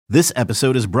This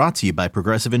episode is brought to you by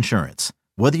Progressive Insurance.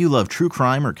 Whether you love true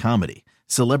crime or comedy,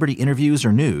 celebrity interviews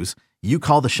or news, you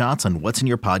call the shots on what's in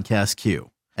your podcast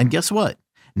queue. And guess what?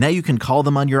 Now you can call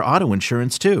them on your auto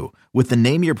insurance too with the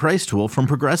Name Your Price tool from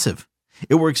Progressive.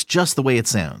 It works just the way it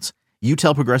sounds. You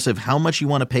tell Progressive how much you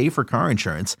want to pay for car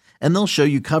insurance, and they'll show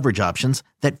you coverage options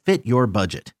that fit your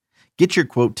budget. Get your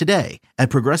quote today at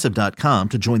Progressive.com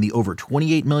to join the over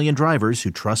 28 million drivers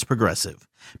who trust Progressive.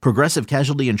 Progressive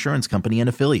Casualty Insurance Company and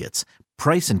Affiliates.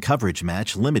 Price and coverage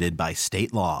match limited by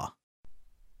state law.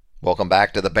 Welcome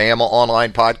back to the Bama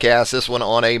Online Podcast. This one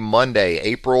on a Monday,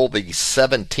 April the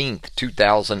 17th,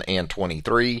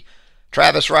 2023.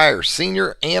 Travis Reier,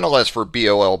 Senior Analyst for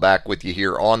BOL, back with you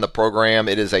here on the program.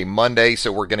 It is a Monday,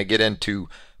 so we're going to get into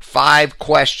 5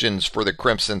 questions for the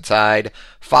Crimson Tide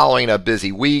following a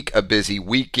busy week, a busy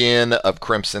weekend of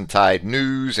Crimson Tide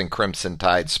news and Crimson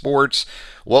Tide sports.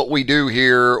 What we do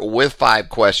here with 5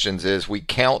 questions is we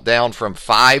count down from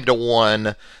 5 to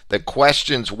 1 the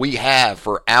questions we have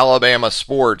for Alabama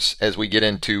sports as we get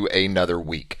into another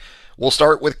week. We'll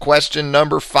start with question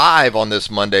number 5 on this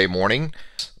Monday morning.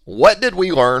 What did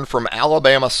we learn from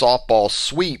Alabama softball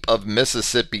sweep of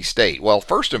Mississippi State? Well,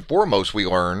 first and foremost, we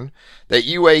learned that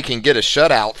UA can get a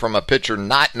shutout from a pitcher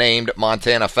not named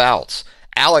Montana Fouts.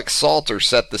 Alex Salter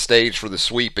set the stage for the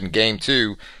sweep in Game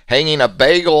 2, hanging a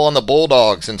bagel on the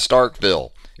Bulldogs in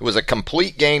Starkville. It was a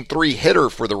complete Game 3 hitter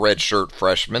for the redshirt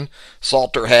freshman.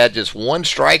 Salter had just 1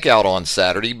 strikeout on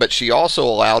Saturday, but she also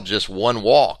allowed just 1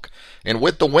 walk. And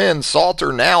with the win,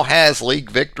 Salter now has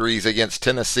league victories against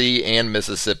Tennessee and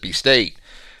Mississippi State.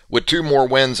 With 2 more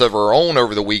wins of her own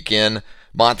over the weekend,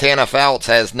 Montana Fouts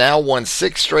has now won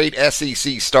 6 straight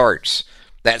SEC starts.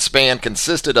 That span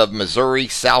consisted of Missouri,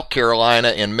 South Carolina,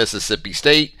 and Mississippi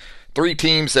State, 3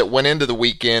 teams that went into the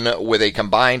weekend with a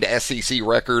combined SEC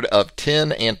record of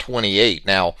 10-28.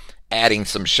 Now, adding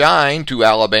some shine to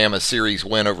Alabama's series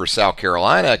win over South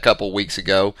Carolina a couple weeks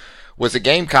ago was a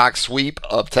Gamecock sweep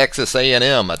of Texas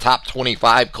A&M, a top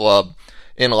 25 club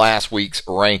in last week's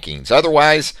rankings.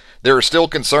 Otherwise, there are still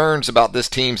concerns about this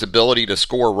team's ability to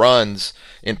score runs.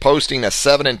 In posting a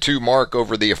 7-2 mark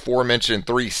over the aforementioned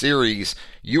 3 series,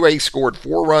 UA scored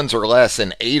 4 runs or less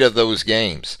in 8 of those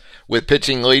games. With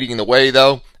pitching leading the way,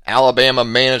 though, Alabama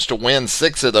managed to win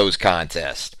 6 of those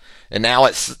contests. And now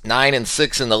at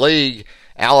 9-6 in the league,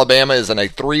 Alabama is in a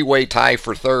 3-way tie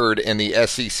for 3rd in the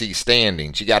SEC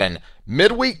standings. You got a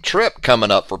midweek trip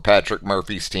coming up for Patrick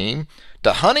Murphy's team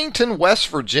to Huntington, West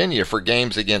Virginia for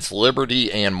games against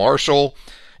Liberty and Marshall.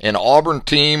 An Auburn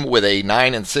team with a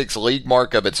 9-6 league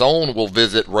mark of its own will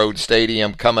visit Rhodes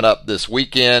Stadium coming up this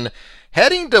weekend.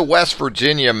 Heading to West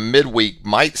Virginia midweek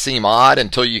might seem odd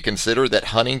until you consider that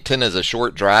Huntington is a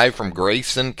short drive from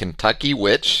Grayson, Kentucky,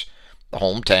 which, the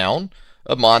hometown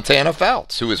of Montana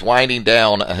Fouts, who is winding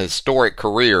down a historic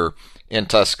career in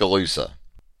Tuscaloosa.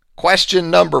 Question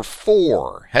number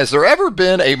 4. Has there ever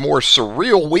been a more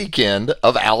surreal weekend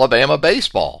of Alabama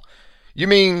baseball? You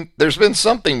mean there's been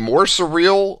something more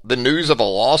surreal than news of a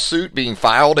lawsuit being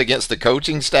filed against the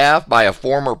coaching staff by a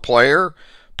former player?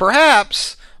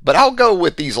 Perhaps, but I'll go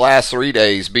with these last 3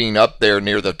 days being up there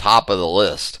near the top of the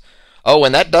list. Oh,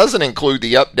 and that doesn't include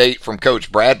the update from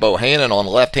Coach Brad Bohannon on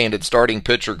left-handed starting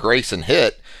pitcher Grayson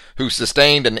Hitt, who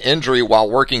sustained an injury while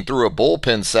working through a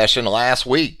bullpen session last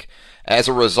week. As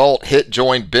a result, Hitt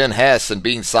joined Ben Hess in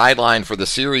being sidelined for the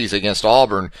series against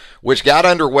Auburn, which got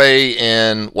underway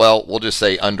in, well, we'll just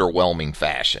say underwhelming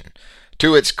fashion.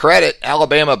 To its credit,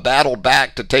 Alabama battled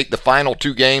back to take the final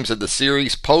 2 games of the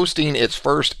series, posting its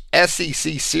first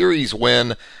SEC series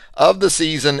win of the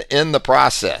season in the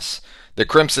process. The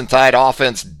Crimson Tide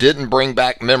offense didn't bring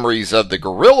back memories of the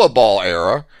Gorilla Ball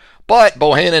era, but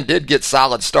Bohannon did get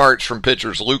solid starts from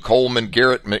pitchers Luke Holman,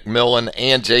 Garrett McMillan,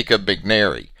 and Jacob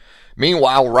McNary.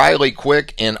 Meanwhile, Riley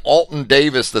Quick and Alton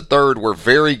Davis III were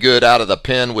very good out of the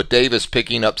pen, with Davis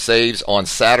picking up saves on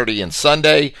Saturday and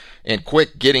Sunday, and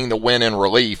Quick getting the win in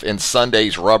relief in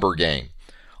Sunday's rubber game.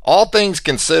 All things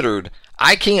considered,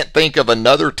 I can't think of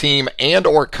another team and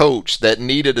or coach that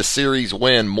needed a series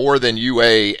win more than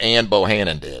UA and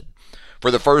Bohannon did.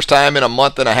 For the first time in a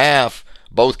month and a half,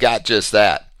 both got just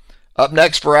that. Up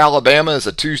next for Alabama is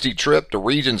a Tuesday trip to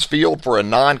Regions Field for a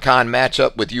non-con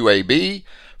matchup with UAB.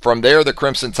 From there, the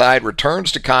Crimson Tide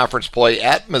returns to conference play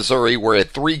at Missouri, where a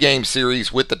 3-game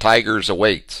series with the Tigers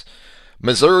awaits.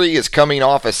 Missouri is coming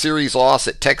off a series loss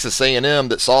at Texas A&M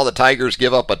that saw the Tigers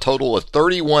give up a total of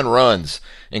 31 runs,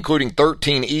 including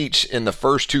 13 each in the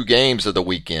first 2 games of the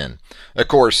weekend. Of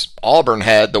course, Auburn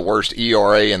had the worst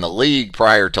ERA in the league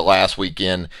prior to last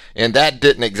weekend, and that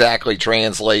didn't exactly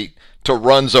translate to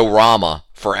Runzo-Rama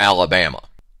for Alabama.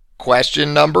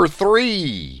 Question number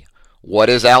 3. What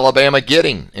is Alabama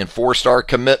getting in 4-star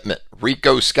commitment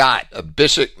Rico Scott of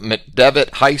Bishop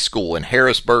McDevitt High School in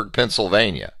Harrisburg,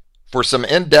 Pennsylvania? For some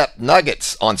in-depth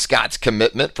nuggets on Scott's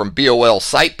commitment from BOL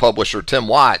site publisher Tim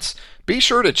Watts, be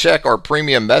sure to check our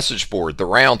premium message board, The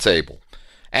Roundtable.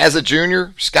 As a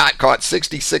junior, Scott caught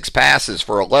 66 passes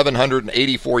for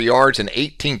 1,184 yards and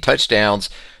 18 touchdowns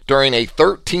during a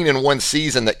 13-1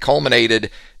 season that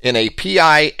culminated in a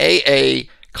PIAA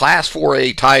Class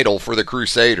 4A title for the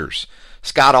Crusaders.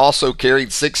 Scott also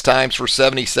carried 6 times for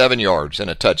 77 yards and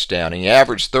a touchdown, and he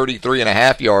averaged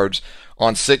 33.5 yards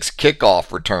on 6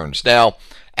 kickoff returns. Now,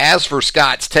 as for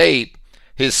Scott's tape,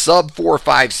 his sub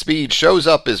 4.5 speed shows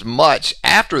up as much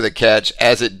after the catch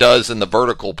as it does in the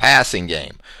vertical passing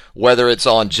game, whether it's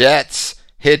on jets,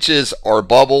 hitches, or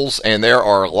bubbles, and there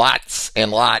are lots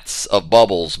and lots of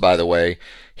bubbles, by the way.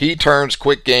 He turns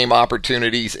quick game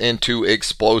opportunities into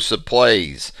explosive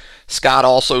plays. Scott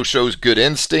also shows good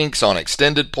instincts on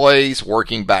extended plays,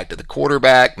 working back to the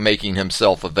quarterback, making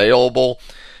himself available.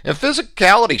 And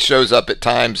physicality shows up at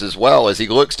times as well, as he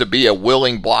looks to be a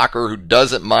willing blocker who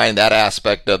doesn't mind that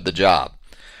aspect of the job.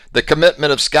 The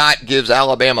commitment of Scott gives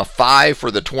Alabama 5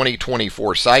 for the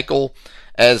 2024 cycle.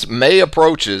 As May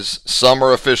approaches,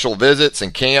 summer official visits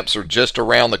and camps are just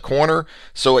around the corner,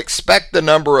 so expect the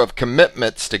number of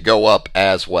commitments to go up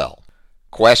as well.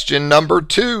 Question number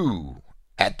 2.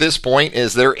 At this point,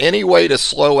 is there any way to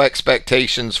slow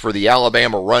expectations for the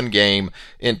Alabama run game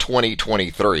in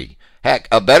 2023? Heck,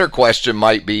 a better question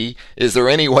might be, is there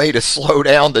any way to slow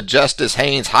down the Justice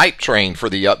Haynes hype train for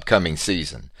the upcoming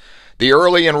season? The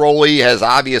early enrollee has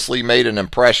obviously made an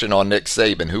impression on Nick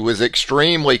Saban, who was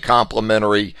extremely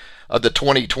complimentary of the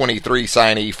 2023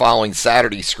 signee following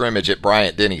Saturday's scrimmage at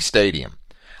Bryant-Denny Stadium.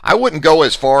 I wouldn't go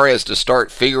as far as to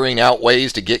start figuring out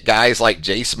ways to get guys like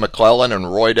Jason McClellan and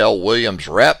Roydell Williams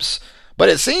reps, but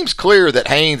it seems clear that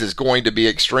Haynes is going to be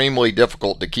extremely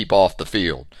difficult to keep off the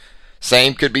field.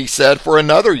 Same could be said for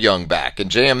another young back,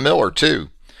 and Jam Miller too.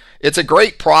 It's a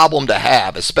great problem to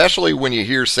have, especially when you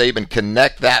hear Saban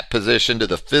connect that position to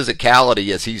the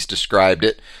physicality, as he's described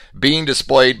it, being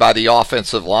displayed by the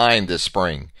offensive line this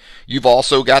spring. You've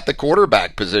also got the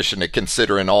quarterback position to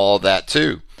consider in all of that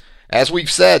too. As we've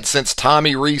said since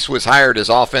Tommy Rees was hired as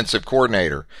offensive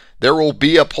coordinator, there will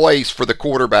be a place for the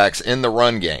quarterbacks in the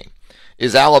run game.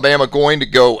 Is Alabama going to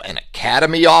go an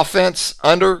academy offense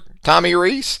under Tommy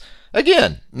Rees?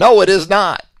 Again, no, it is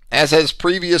not, as has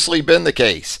previously been the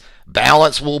case.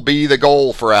 Balance will be the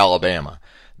goal for Alabama.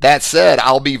 That said,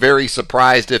 I'll be very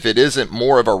surprised if it isn't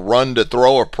more of a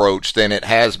run-to-throw approach than it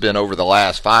has been over the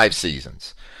last 5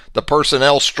 seasons. The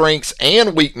personnel strengths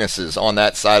and weaknesses on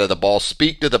that side of the ball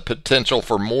speak to the potential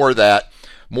for more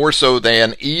so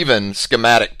than even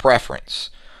schematic preference.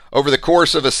 Over the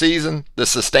course of a season, the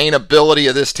sustainability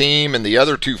of this team and the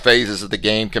other 2 phases of the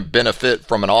game can benefit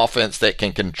from an offense that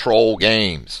can control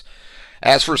games.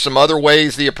 As for some other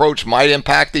ways the approach might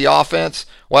impact the offense,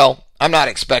 well, I'm not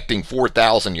expecting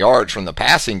 4,000 yards from the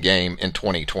passing game in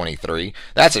 2023.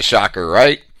 That's a shocker,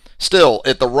 right? Still,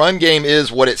 if the run game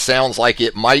is what it sounds like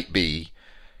it might be,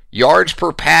 yards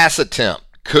per pass attempt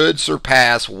could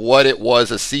surpass what it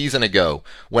was a season ago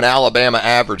when Alabama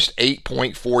averaged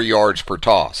 8.4 yards per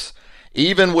toss.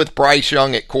 Even with Bryce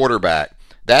Young at quarterback,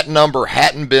 that number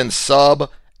hadn't been sub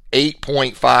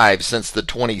 8.5 since the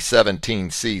 2017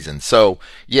 season. So,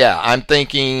 yeah, I'm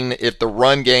thinking if the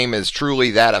run game is truly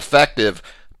that effective,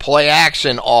 play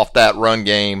action off that run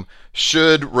game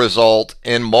should result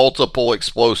in multiple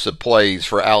explosive plays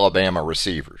for Alabama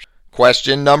receivers.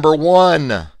 Question number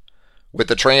 1. With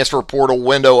the transfer portal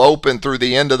window open through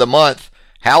the end of the month,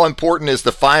 how important is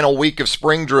the final week of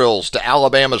spring drills to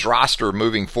Alabama's roster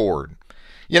moving forward?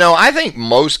 You know, I think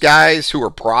most guys who are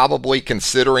probably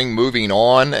considering moving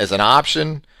on as an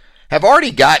option have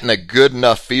already gotten a good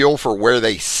enough feel for where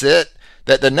they sit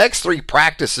that the next 3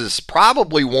 practices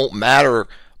probably won't matter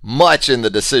much in the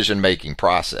decision-making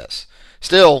process.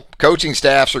 Still, coaching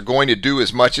staffs are going to do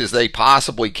as much as they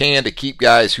possibly can to keep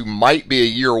guys who might be a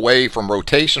year away from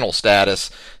rotational status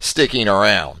sticking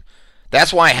around.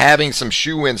 That's why having some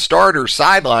shoe-in starters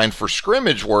sidelined for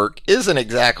scrimmage work isn't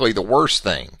exactly the worst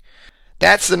thing.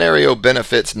 That scenario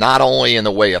benefits not only in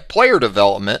the way of player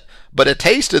development, but a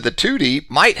taste of the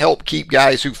 2-deep might help keep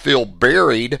guys who feel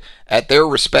buried at their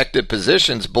respective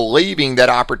positions believing that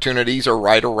opportunities are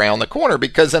right around the corner,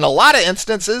 because in a lot of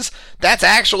instances, that's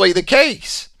actually the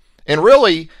case. And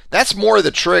really, that's more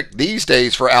the trick these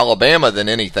days for Alabama than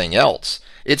anything else.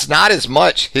 It's not as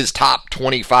much his top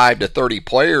 25 to 30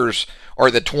 players or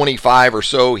the 25 or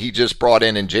so he just brought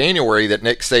in January that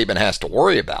Nick Saban has to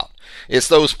worry about. It's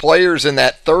those players in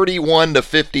that 31 to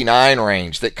 59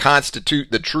 range that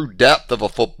constitute the true depth of a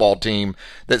football team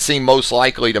that seem most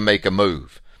likely to make a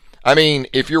move. I mean,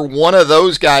 if you're one of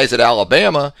those guys at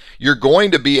Alabama, you're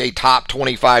going to be a top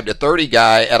 25 to 30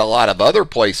 guy at a lot of other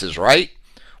places, right?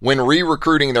 When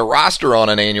re-recruiting their roster on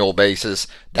an annual basis,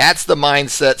 that's the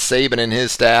mindset Saban and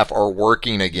his staff are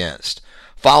working against.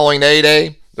 Following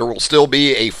A-Day, there will still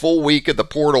be a full week of the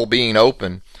portal being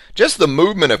open. Just the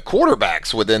movement of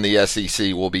quarterbacks within the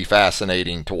SEC will be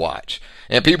fascinating to watch.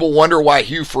 And people wonder why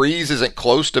Hugh Freeze isn't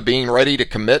close to being ready to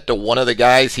commit to one of the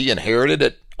guys he inherited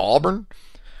at Auburn.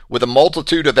 With a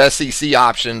multitude of SEC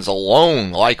options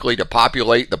alone likely to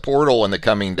populate the portal in the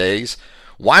coming days,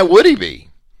 why would he be?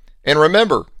 And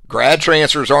remember, grad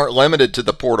transfers aren't limited to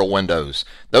the portal windows.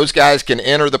 Those guys can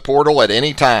enter the portal at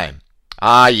any time.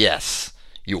 Ah, yes.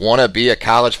 You want to be a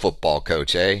college football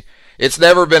coach, eh? It's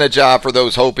never been a job for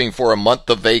those hoping for a month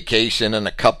of vacation and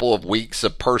a couple of weeks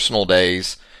of personal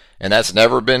days, and that's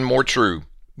never been more true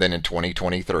than in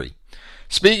 2023.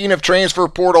 Speaking of transfer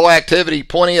portal activity,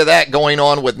 plenty of that going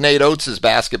on with Nate Oates'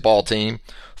 basketball team.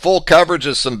 Full coverage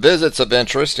of some visits of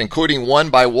interest, including one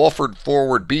by Wofford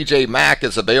forward BJ Mack,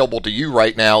 is available to you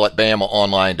right now at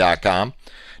BamaOnline.com.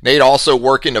 Nate also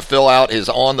working to fill out his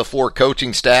on-the-floor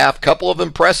coaching staff. Couple of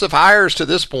impressive hires to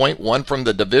this point, one from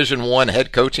the Division I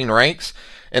head coaching ranks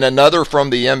and another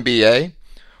from the NBA.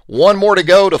 One more to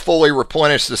go to fully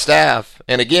replenish the staff.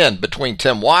 And again, between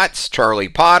Tim Watts, Charlie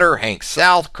Potter, Hank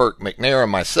South, Kirk McNair,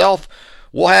 and myself,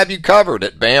 we'll have you covered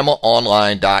at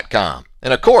BamaOnline.com.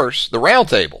 And of course, the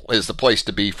Roundtable is the place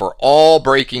to be for all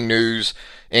breaking news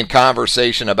and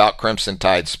conversation about Crimson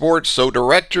Tide sports. So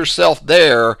direct yourself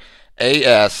there,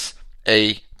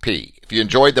 ASAP. If you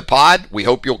enjoyed the pod, we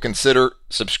hope you'll consider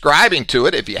subscribing to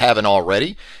it if you haven't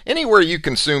already. Anywhere you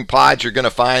consume pods, you're going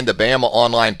to find the Bama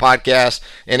Online Podcast.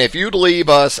 And if you'd leave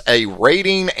us a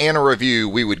rating and a review,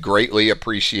 we would greatly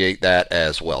appreciate that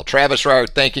as well. Travis Reier,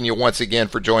 thanking you once again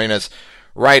for joining us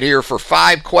right here for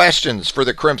 5 questions for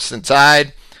the Crimson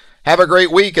Tide. Have a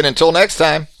great week, and until next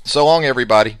time, so long,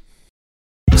 everybody.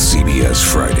 CBS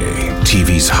Friday.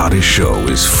 TV's hottest show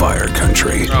is Fire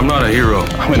Country. I'm not a hero.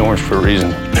 I'm in orange for a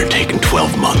reason. They're taking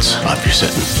 12 months off your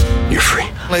sentence. You're free.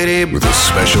 Lady. With a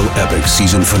special epic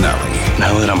season finale.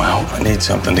 Now that I'm out, I need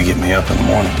something to get me up in the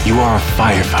morning. You are a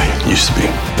firefighter. Used to be.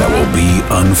 That will be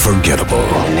unforgettable.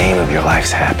 In the name of your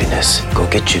life's happiness, go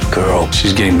get your girl.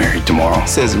 She's getting married tomorrow.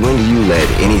 Since when do you let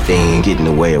anything get in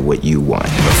the way of what you want?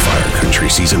 The Fire Country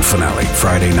season finale,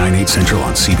 Friday, 9/8 Central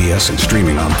on CBS and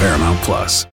streaming on Paramount+.